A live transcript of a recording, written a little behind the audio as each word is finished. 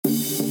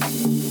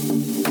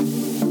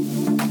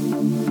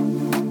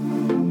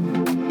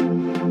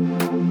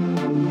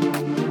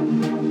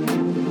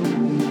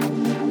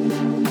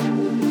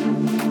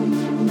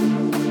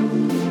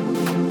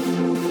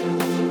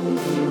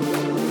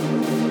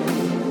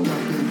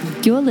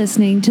You're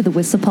listening to the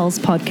Whistler Pulse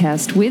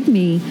podcast with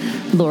me,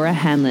 Laura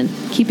Hanlon,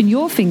 keeping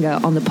your finger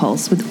on the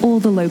pulse with all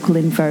the local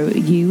info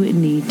you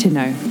need to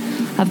know.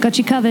 I've got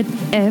you covered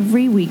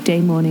every weekday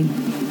morning.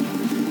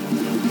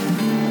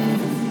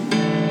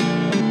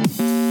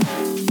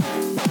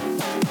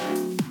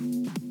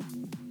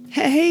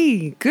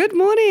 Hey, good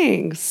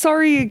morning.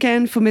 Sorry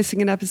again for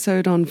missing an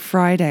episode on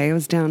Friday. I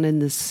was down in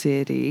the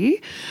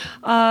city.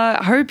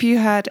 Hope you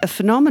had a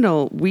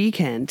phenomenal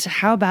weekend.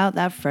 How about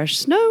that fresh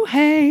snow?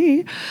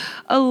 Hey,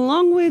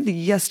 along with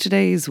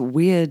yesterday's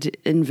weird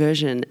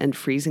inversion and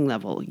freezing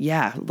level.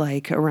 Yeah,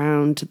 like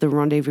around the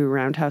Rendezvous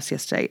Roundhouse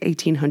yesterday,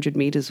 1,800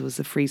 meters was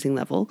the freezing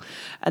level.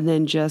 And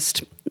then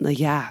just,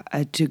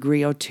 a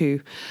degree or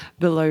two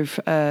below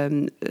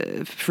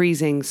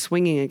freezing,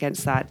 swinging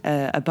against that,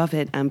 above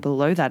it and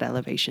below that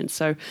elevation.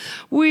 So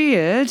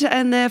weird.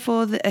 And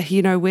therefore,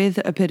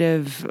 with a bit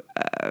of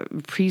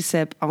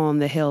precip on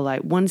the hill,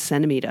 like 1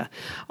 centimeter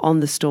on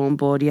the storm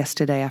board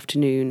yesterday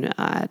afternoon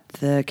at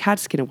the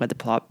Catskinner weather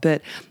plot,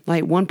 but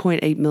like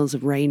 1.8 mils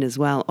of rain as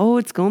well. Oh,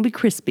 it's going to be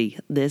crispy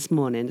this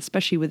morning,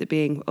 especially with it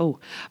being,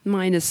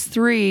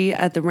 -3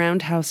 at the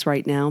Roundhouse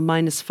right now,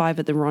 -5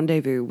 at the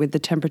Rendezvous, with the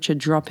temperature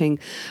dropping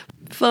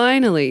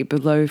finally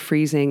below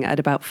freezing at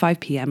about 5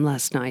 p.m.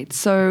 last night.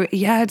 So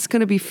yeah, it's going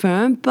to be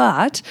firm,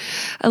 but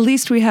at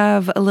least we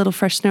have a little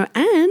fresh snow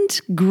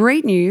and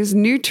great news,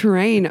 new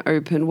terrain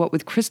open, what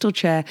with Crystal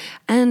Chair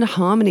and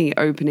Harmony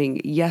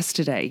opening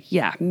yesterday.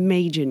 Yeah,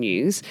 major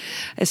news,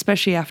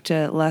 especially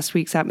after last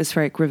week's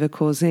atmospheric river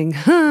causing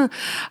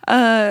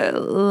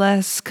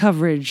less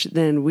coverage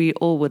than we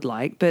all would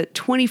like. But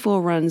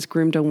 24 runs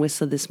groomed on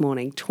Whistler this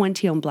morning,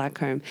 20 on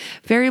Blackcomb.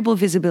 Variable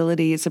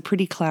visibility. It's a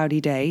pretty cloudy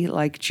day,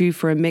 like due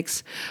for a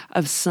mix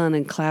of sun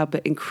and cloud,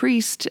 but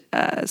increased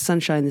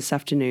sunshine this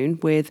afternoon,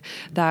 with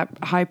that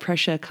high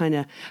pressure kind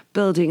of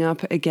building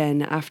up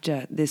again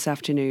after this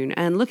afternoon.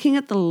 And looking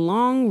at the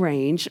long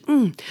range,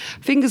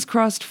 fingers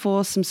crossed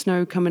for some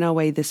snow coming our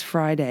way this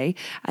Friday.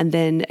 And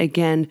then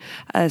again,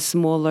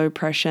 some more low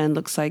pressure, and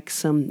looks like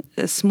some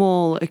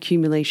small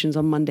accumulations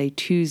on Monday,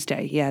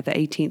 Tuesday. Yeah, the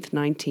 18th,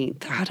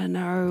 19th. I don't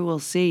know. We'll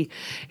see.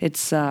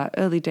 It's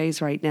early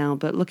days right now,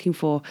 but looking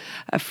for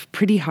a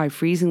pretty high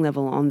freezing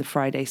level on the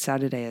Friday,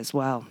 Saturday as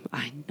well.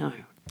 I know.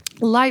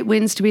 Light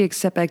winds to be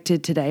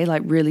expected today,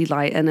 like really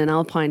light, and an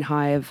alpine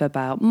high of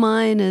about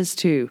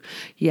 -2.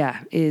 Yeah,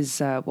 is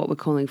what we're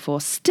calling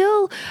for.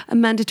 Still a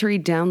mandatory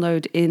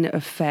download in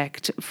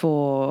effect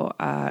for,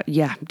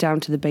 down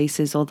to the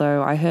bases,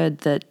 although I heard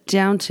that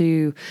down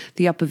to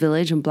the Upper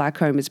Village and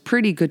Blackcomb is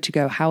pretty good to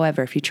go.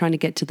 However, if you're trying to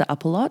get to the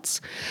upper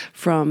lots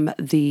from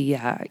the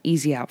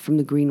easy out from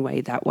the Greenway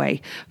that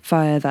way,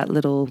 via that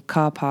little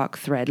car park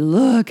thread,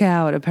 look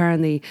out.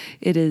 Apparently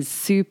it is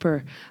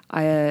super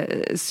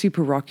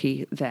rocky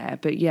there.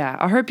 But yeah,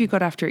 I hope you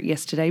got after it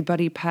yesterday.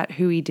 Buddy Pat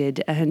Huey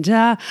did. And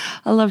I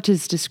loved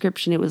his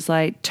description. It was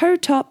like toe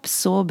top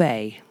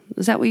sorbet.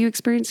 Is that what you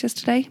experienced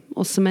yesterday?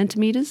 Or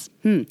centimeters?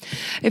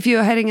 If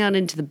you're heading out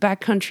into the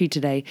backcountry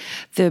today,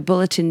 the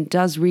bulletin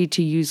does read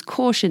to use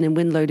caution in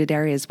wind-loaded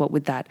areas, what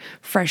with that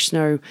fresh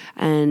snow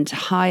and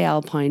high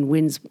alpine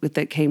winds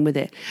that came with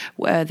it.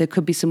 There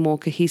could be some more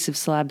cohesive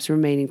slabs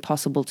remaining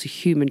possible to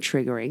human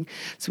triggering.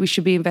 So we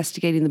should be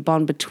investigating the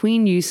bond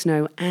between new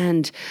snow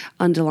and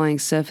underlying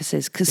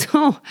surfaces, because,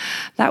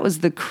 that was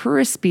the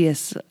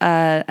crispiest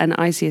and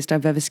iciest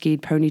I've ever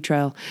skied pony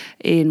trail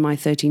in my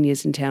 13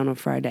 years in town on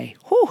Friday.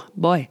 Oh,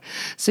 boy.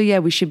 So yeah,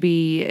 we should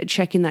be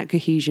checking that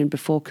cohesion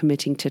before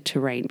committing to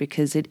terrain,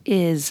 because it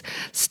is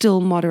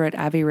still moderate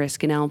AVI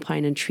risk in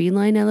alpine and tree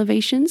line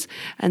elevations,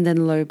 and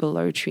then low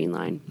below tree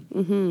line.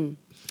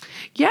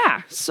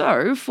 Yeah,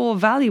 so for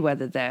valley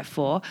weather,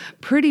 therefore,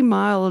 pretty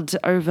mild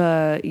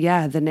over,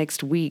 the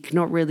next week,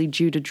 not really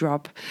due to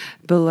drop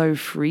below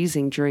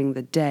freezing during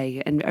the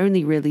day, and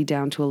only really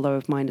down to a low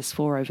of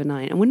 -4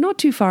 overnight. And we're not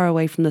too far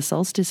away from the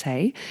solstice,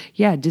 hey?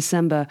 Yeah,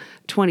 December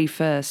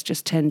 21st,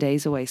 just 10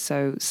 days away.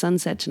 So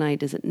sunset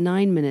tonight is at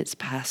 9 minutes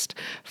past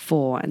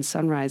 4, and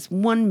sunrise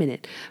 1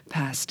 minute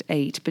past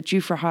 8, but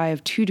due for a high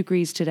of 2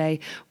 degrees today,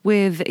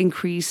 with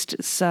increased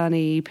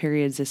sunny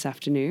periods this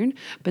afternoon,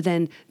 but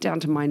then down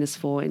to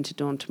 -4 into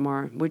dawn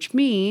tomorrow, which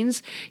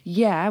means,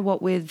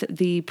 what with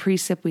the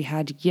precip we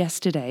had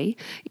yesterday,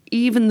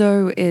 even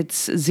though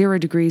it's 0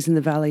 degrees in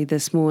the valley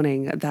this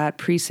morning, that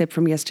precip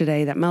from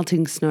yesterday, that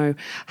melting snow,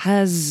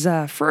 has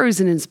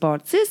frozen in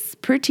spots. It's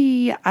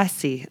pretty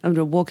icy.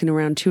 Walking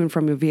around to and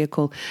from your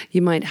vehicle,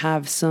 you might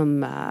have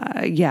some,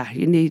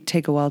 you need to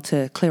take a while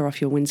to clear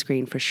off your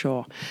windscreen for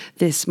sure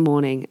this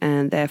morning,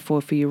 and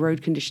therefore for your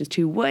road conditions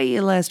too, way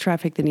less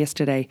traffic than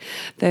yesterday.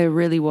 There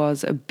really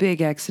was a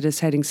big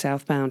exodus heading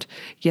southbound around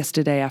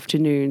yesterday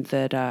afternoon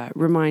that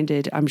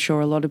reminded, I'm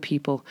sure, a lot of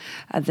people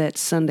that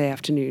Sunday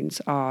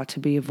afternoons are to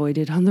be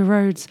avoided on the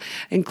roads,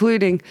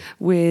 including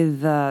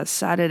with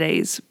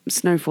Saturday's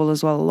snowfall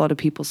as well. A lot of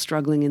people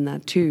struggling in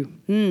that too.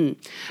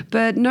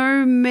 But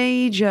no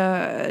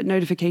major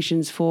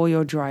notifications for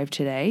your drive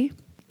today.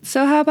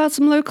 So how about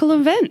some local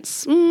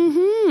events?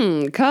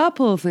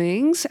 Couple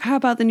things. How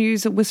about the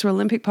news that Whistler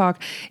Olympic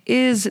Park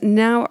is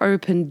now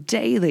open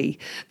daily?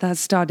 That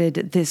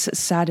started this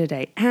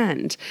Saturday,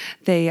 and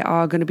they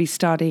are going to be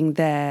starting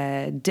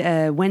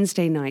their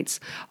Wednesday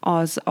nights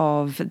as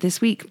of this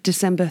week,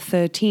 December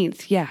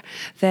 13th. Yeah,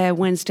 their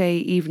Wednesday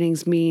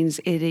evenings means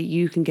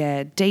you can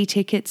get day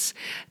tickets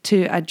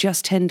at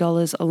just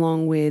 $10,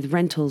 along with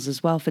rentals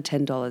as well for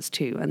 $10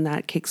 too, and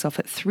that kicks off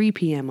at 3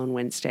 p.m. on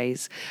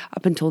Wednesdays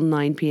up until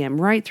 9 p.m.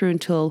 right through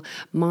until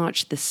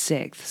March the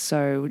 6th.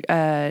 So,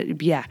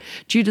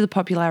 due to the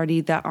popularity,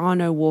 there are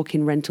no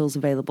walk-in rentals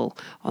available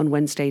on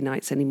Wednesday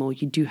nights anymore.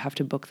 You do have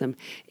to book them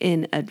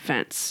in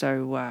advance.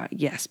 So,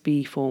 yes,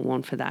 be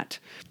forewarned for that.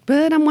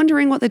 But I'm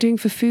wondering what they're doing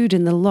for food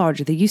in the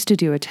lodge. They used to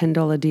do a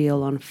 $10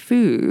 deal on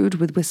food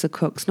with Whistler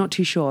Cooks. Not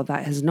too sure.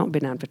 That has not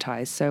been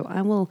advertised. So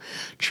I will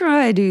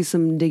try to do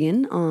some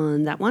digging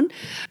on that one.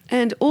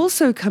 And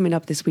also coming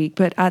up this week,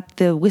 but at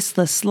the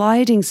Whistler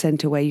Sliding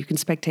Centre, where you can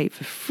spectate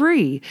for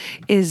free,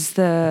 is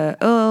the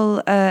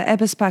Earl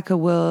Eberspacher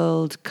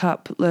World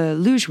Cup,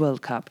 Luge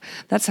World Cup.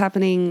 That's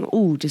happening,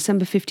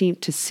 December 15th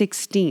to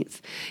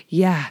 16th.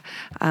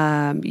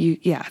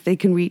 They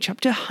can reach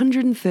up to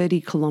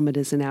 130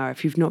 kilometers an hour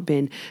if you've not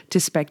been to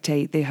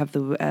spectate. They have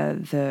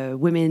the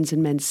women's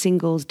and men's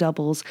singles,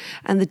 doubles,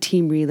 and the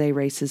team relay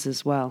races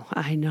as well.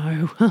 I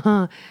know,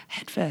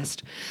 head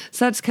first.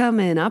 So that's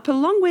coming up,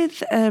 along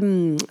with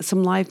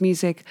some live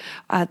music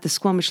at the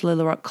Squamish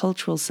Lilla Rock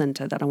Cultural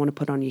Centre that I want to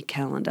put on your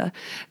calendar.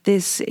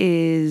 This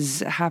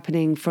is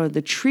happening for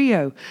the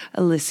Trio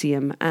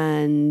Elysium,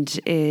 and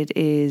it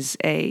is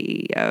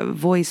a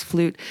voice,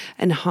 flute,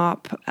 and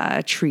harp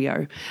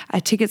trio.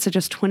 Tickets are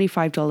just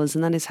 $25,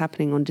 and that is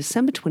happening on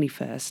December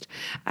 21st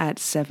at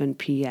 7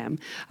 p.m.,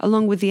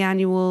 along with the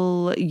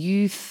annual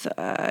Youth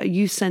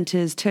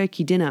Centre's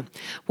Turkey Dinner.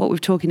 What we're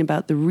talking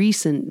about, the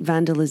recent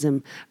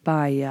vandalism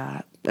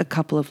by a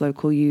couple of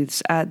local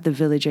youths at the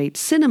Village 8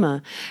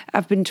 Cinema.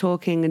 I've been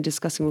talking and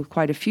discussing with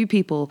quite a few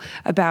people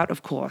about,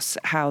 of course,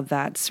 how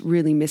that's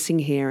really missing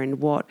here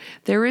and what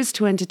there is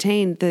to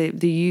entertain the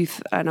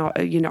youth and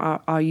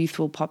our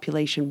youthful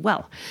population.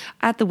 Well,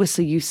 at the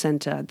Whistler Youth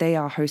Centre, they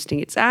are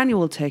hosting its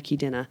annual turkey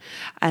dinner,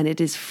 and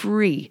it is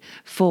free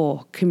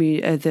for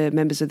the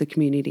members of the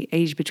community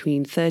aged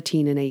between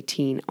 13 and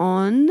 18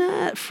 on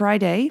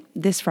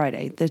this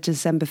Friday, the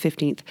December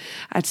 15th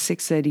at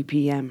 6:30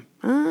 p.m.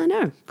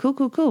 No.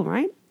 Cool,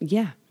 right?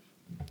 Yeah.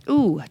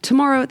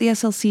 Tomorrow at the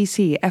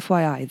SLCC,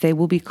 FYI, they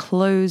will be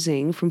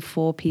closing from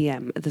 4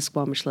 p.m. at the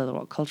Squamish Lilla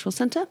Rock Cultural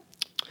Centre.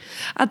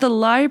 At the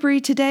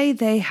library today,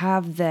 they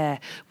have their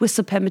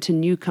Whistler Pemberton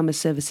Newcomer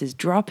Services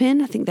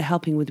drop-in. I think they're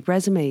helping with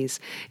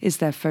resumes is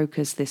their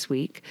focus this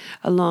week,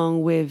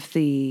 along with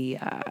the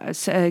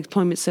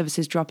Employment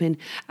Services drop-in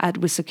at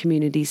Whistler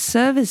Community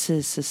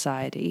Services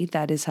Society.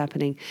 That is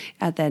happening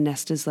at their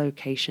Nesters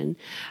location.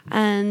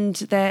 And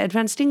their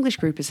Advanced English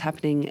group is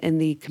happening in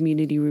the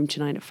community room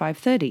tonight at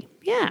 5:30.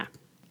 Yeah.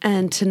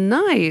 And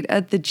tonight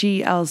at the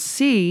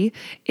GLC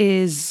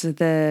is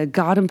the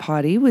garden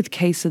party with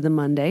Case of the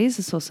Mondays.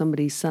 I saw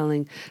somebody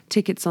selling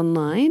tickets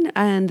online.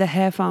 And the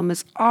Hair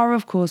Farmers are,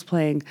 of course,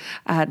 playing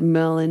at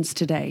Merlin's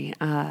today.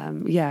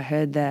 I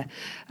heard the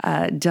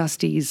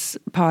Dusty's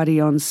party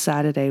on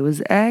Saturday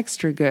was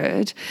extra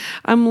good.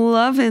 I'm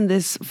loving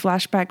this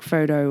flashback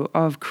photo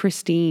of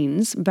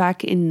Christine's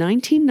back in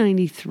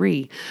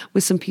 1993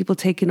 with some people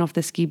taking off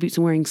their ski boots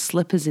and wearing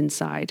slippers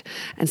inside,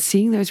 and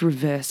seeing those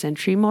reverse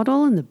entry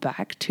model in the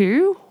back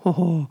too.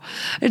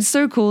 It's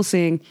so cool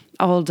seeing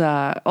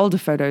older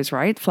photos,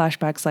 right?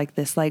 Flashbacks like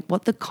this, like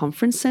what the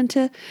conference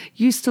center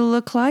used to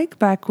look like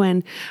back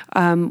when,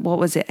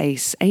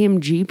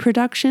 AMG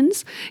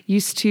Productions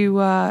used to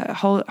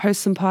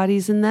host some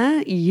parties in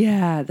there.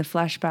 Yeah, the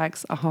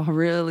flashbacks are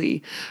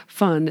really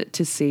fun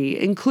to see,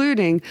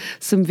 including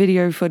some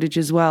video footage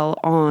as well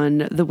on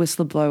the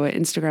Whistleblower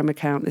Instagram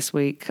account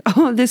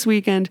this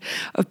weekend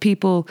of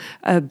people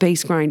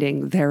bass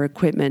grinding their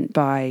equipment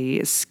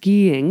by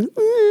skiing,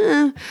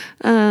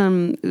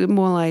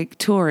 more like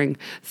touring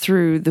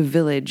through the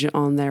village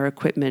on their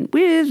equipment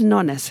with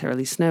not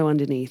necessarily snow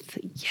underneath.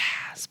 Yeah,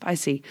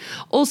 spicy.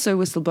 Also,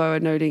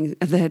 Whistleblower noting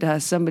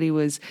that somebody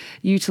was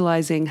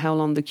utilizing how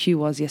long the queue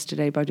was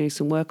yesterday by doing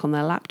some work on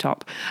their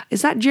laptop.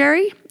 Is that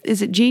Jerry?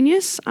 Is it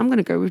genius? I'm going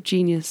to go with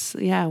genius.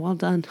 Yeah, well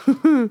done.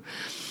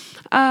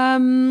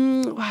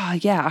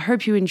 I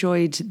hope you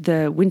enjoyed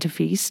the Winter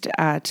Feast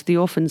at the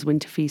Orphans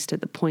Winter Feast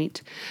at the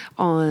Point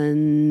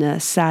on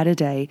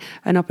Saturday.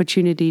 An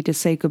opportunity to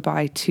say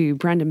goodbye to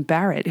Brandon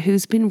Barrett,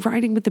 who's been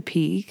riding with the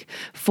Peak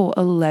for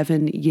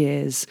 11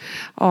 years.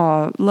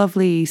 Oh,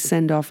 lovely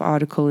send-off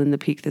article in the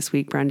Peak this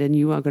week, Brandon.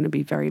 You are going to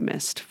be very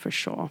missed for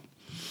sure.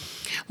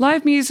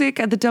 Live music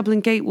at the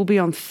Dublin Gate will be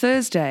on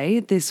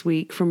Thursday this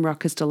week from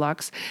Ruckus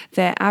Deluxe.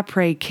 Their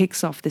après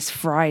kicks off this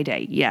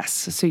Friday. Yes,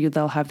 so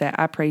they'll have their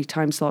après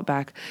time slot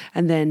back,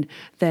 and then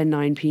their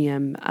 9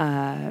 p.m.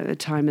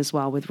 Time as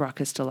well with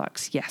Ruckus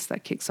Deluxe. Yes,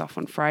 that kicks off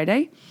on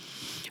Friday.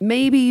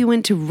 Maybe you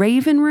went to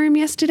Raven Room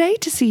yesterday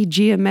to see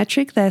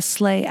Geometric, their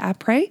Slay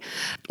après.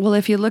 Well,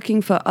 if you're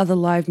looking for other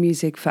live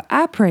music for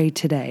après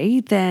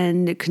today,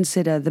 then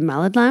consider the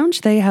Mallard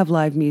Lounge. They have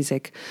live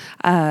music,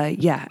 at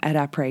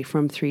après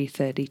from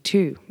 3:30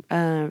 to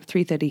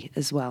 3:30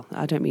 as well.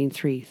 I don't mean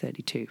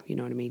 3:32. You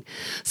know what I mean.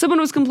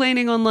 Someone was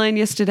complaining online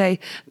yesterday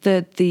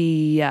that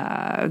the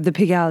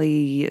Pig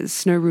Alley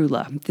snow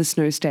ruler, the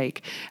snow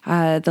stake,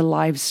 the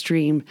live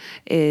stream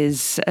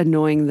is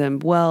annoying them.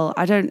 Well,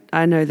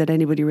 I know that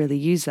anybody really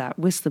use that.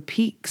 Whistler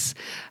Peaks,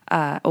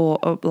 or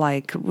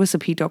like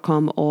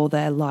whistlerpeak.com, or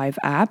their live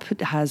app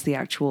has the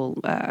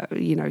actual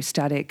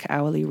static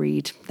hourly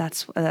read.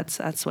 That's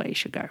where you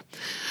should go.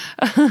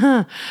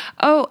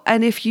 Oh,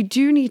 and if you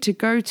do need to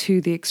go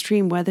to the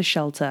extreme weather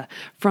shelter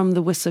from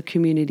the Whistler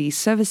Community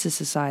Services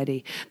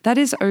Society, that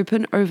is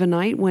open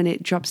overnight when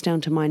it drops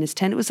down to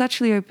 -10. It was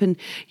actually open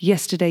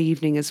yesterday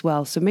evening as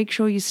well. So make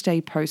sure you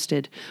stay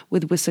posted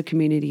with Whistler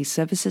Community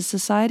Services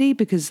Society,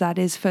 because that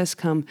is first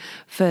come,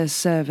 first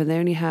serve, and they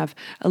only have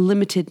a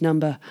limited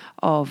number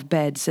of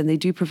beds, and they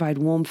do provide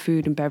warm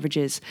food and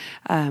beverages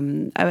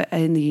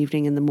in the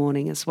evening and the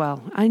morning as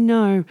well. I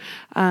know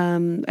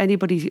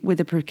anybody with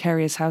a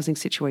precarious housing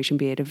situation,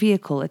 be it a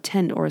vehicle, a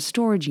tent, or a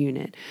storage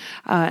unit,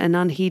 an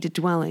unheated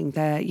dwelling,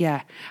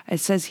 it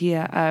says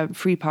here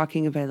free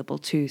parking available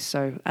too.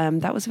 So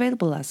that was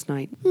available last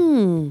night.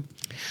 So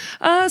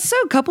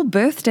a couple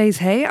birthdays,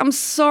 hey. I'm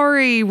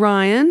sorry,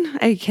 Ryan,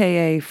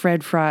 aka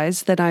Fred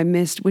Fries, that I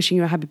missed wishing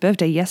you a happy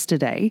birthday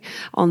yesterday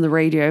on the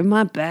radio.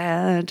 My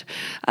bad.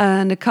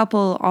 And a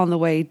couple on the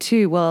way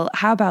too. Well,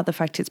 how about the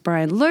fact it's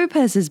Brian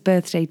Lopez's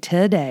birthday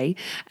today,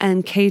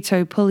 and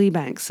Cato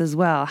Pullybanks as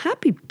well.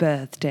 Happy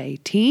birthday,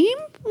 team.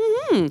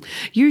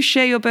 You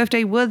share your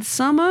birthday with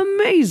some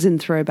amazing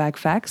throwback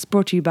facts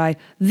brought to you by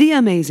the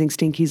amazing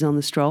Stinkies on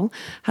the Stroll.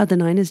 How'd the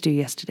Niners do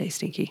yesterday,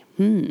 Stinky?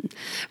 It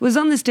was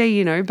on this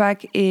day,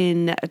 back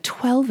in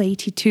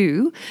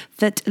 1282,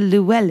 that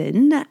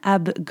Llewellyn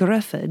ab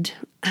Gruffydd,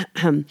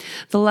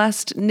 the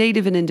last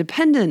native and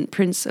independent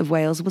Prince of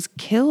Wales, was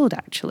killed,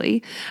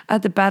 actually,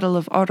 at the Battle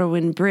of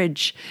Orwyn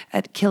Bridge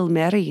at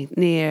Kilmerry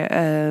near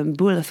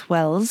Builth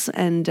Wells,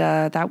 and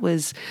that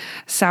was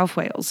South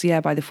Wales,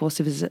 by the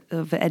forces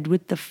of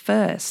Edward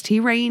I. He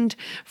reigned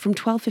from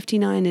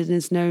 1259 and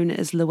is known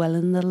as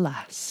Llewellyn the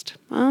Last.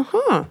 In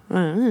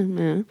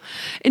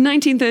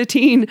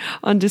 1913,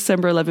 on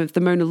December 11th,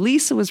 the Mona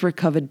Lisa was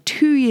recovered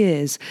 2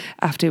 years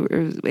after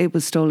it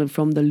was stolen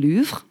from the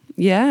Louvre.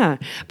 Yeah,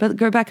 but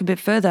go back a bit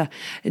further,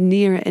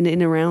 near and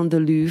in around the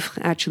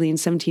Louvre, actually in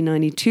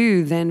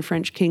 1792, then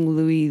French King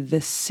Louis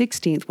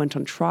XVI went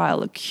on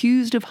trial,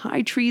 accused of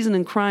high treason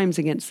and crimes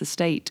against the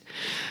state.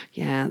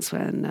 Yeah, that's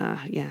when,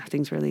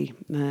 things really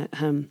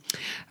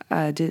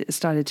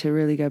started to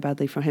really go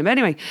badly for him.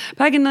 Anyway,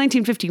 back in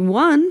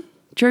 1951,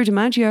 Joe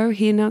DiMaggio,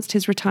 he announced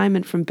his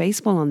retirement from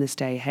baseball on this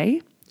day,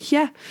 hey?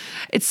 Yeah,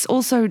 it's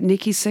also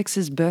Nikki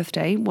Sixx's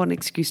birthday. What an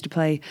excuse to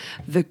play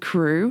The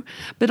Crew.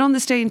 But on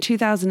this day in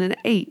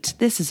 2008,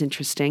 this is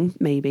interesting,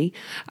 maybe,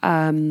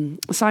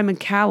 Simon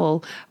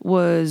Cowell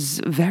was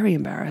very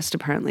embarrassed,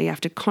 apparently,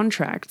 after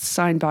contracts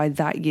signed by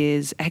that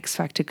year's X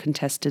Factor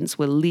contestants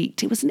were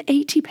leaked. It was an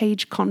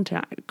 80-page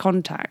contract,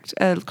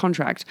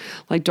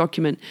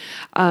 document,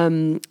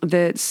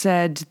 that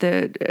said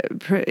that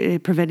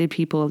it prevented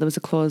people, there was a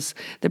clause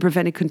that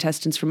prevented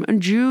contestants from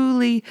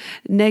unduly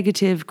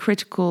negative,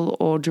 critical,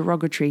 or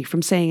derogatory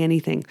from saying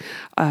anything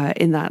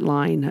in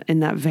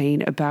that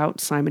vein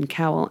about Simon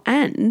Cowell.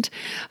 And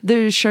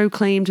the show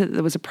claimed that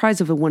there was a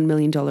prize of a $1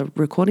 million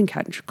recording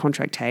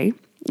contract, hey?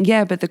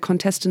 Yeah, but the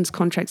contestants'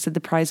 contract said the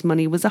prize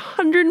money was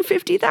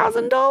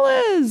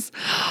 $150,000.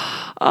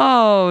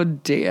 Oh,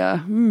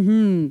 dear.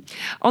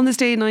 On this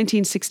day in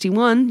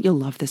 1961, you'll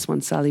love this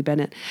one, Sally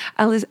Bennett,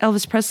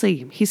 Elvis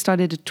Presley, he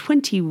started a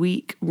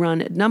 20-week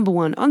run at number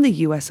one on the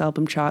US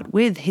album chart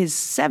with his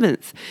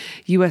 7th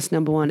US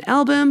number one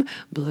album,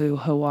 Blue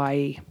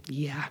Hawaii.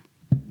 Yeah.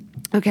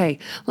 Okay,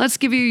 let's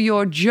give you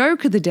your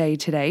joke of the day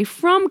today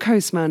from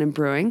Coast Mountain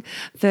Brewing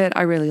that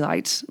I really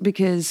liked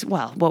because,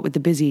 well, what with the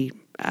busy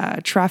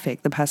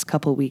traffic the past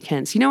couple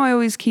weekends. I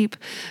always keep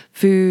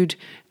food,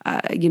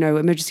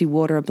 emergency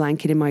water, a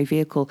blanket in my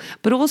vehicle,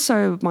 but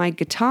also my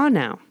guitar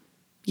now.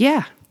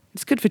 Yeah,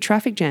 it's good for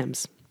traffic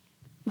jams.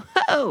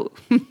 Whoa!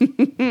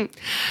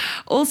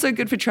 Also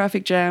good for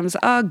traffic jams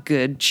are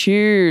good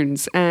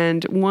tunes.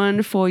 And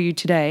one for you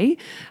today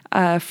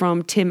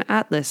from Tim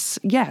Atlas.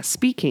 Yeah,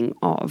 speaking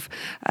of,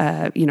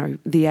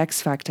 the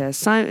X Factor.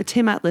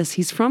 Tim Atlas,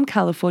 he's from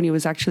California,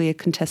 was actually a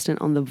contestant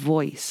on The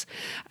Voice.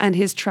 And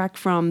his track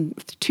from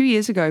 2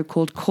 years ago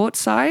called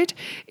Courtside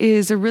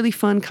is a really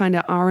fun kind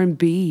of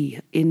R&B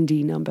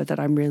indie number that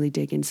I'm really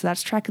digging. So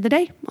that's track of the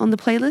day on the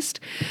playlist.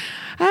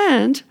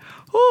 And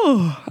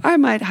Oh, I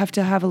might have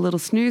to have a little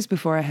snooze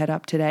before I head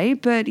up today.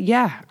 But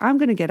yeah, I'm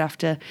going to get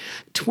after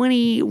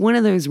 21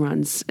 of those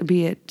runs,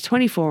 be it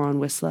 24 on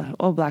Whistler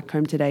or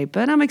Blackcomb today.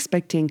 But I'm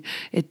expecting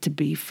it to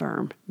be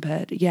firm.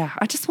 But yeah,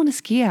 I just want to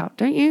ski out,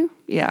 don't you?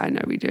 Yeah, I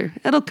know we do.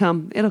 It'll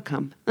come. It'll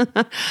come.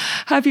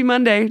 Happy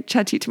Monday.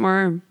 Chat to you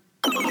tomorrow.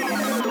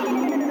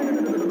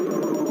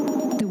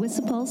 The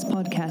Whistler Pulse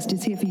podcast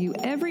is here for you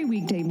every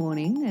weekday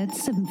morning at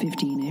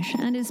 7:15ish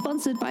and is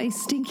sponsored by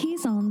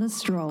Stinkies on the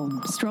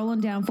Stroll. Stroll on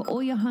down for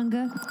all your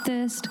hunger,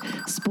 thirst,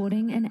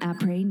 sporting and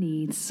après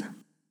needs.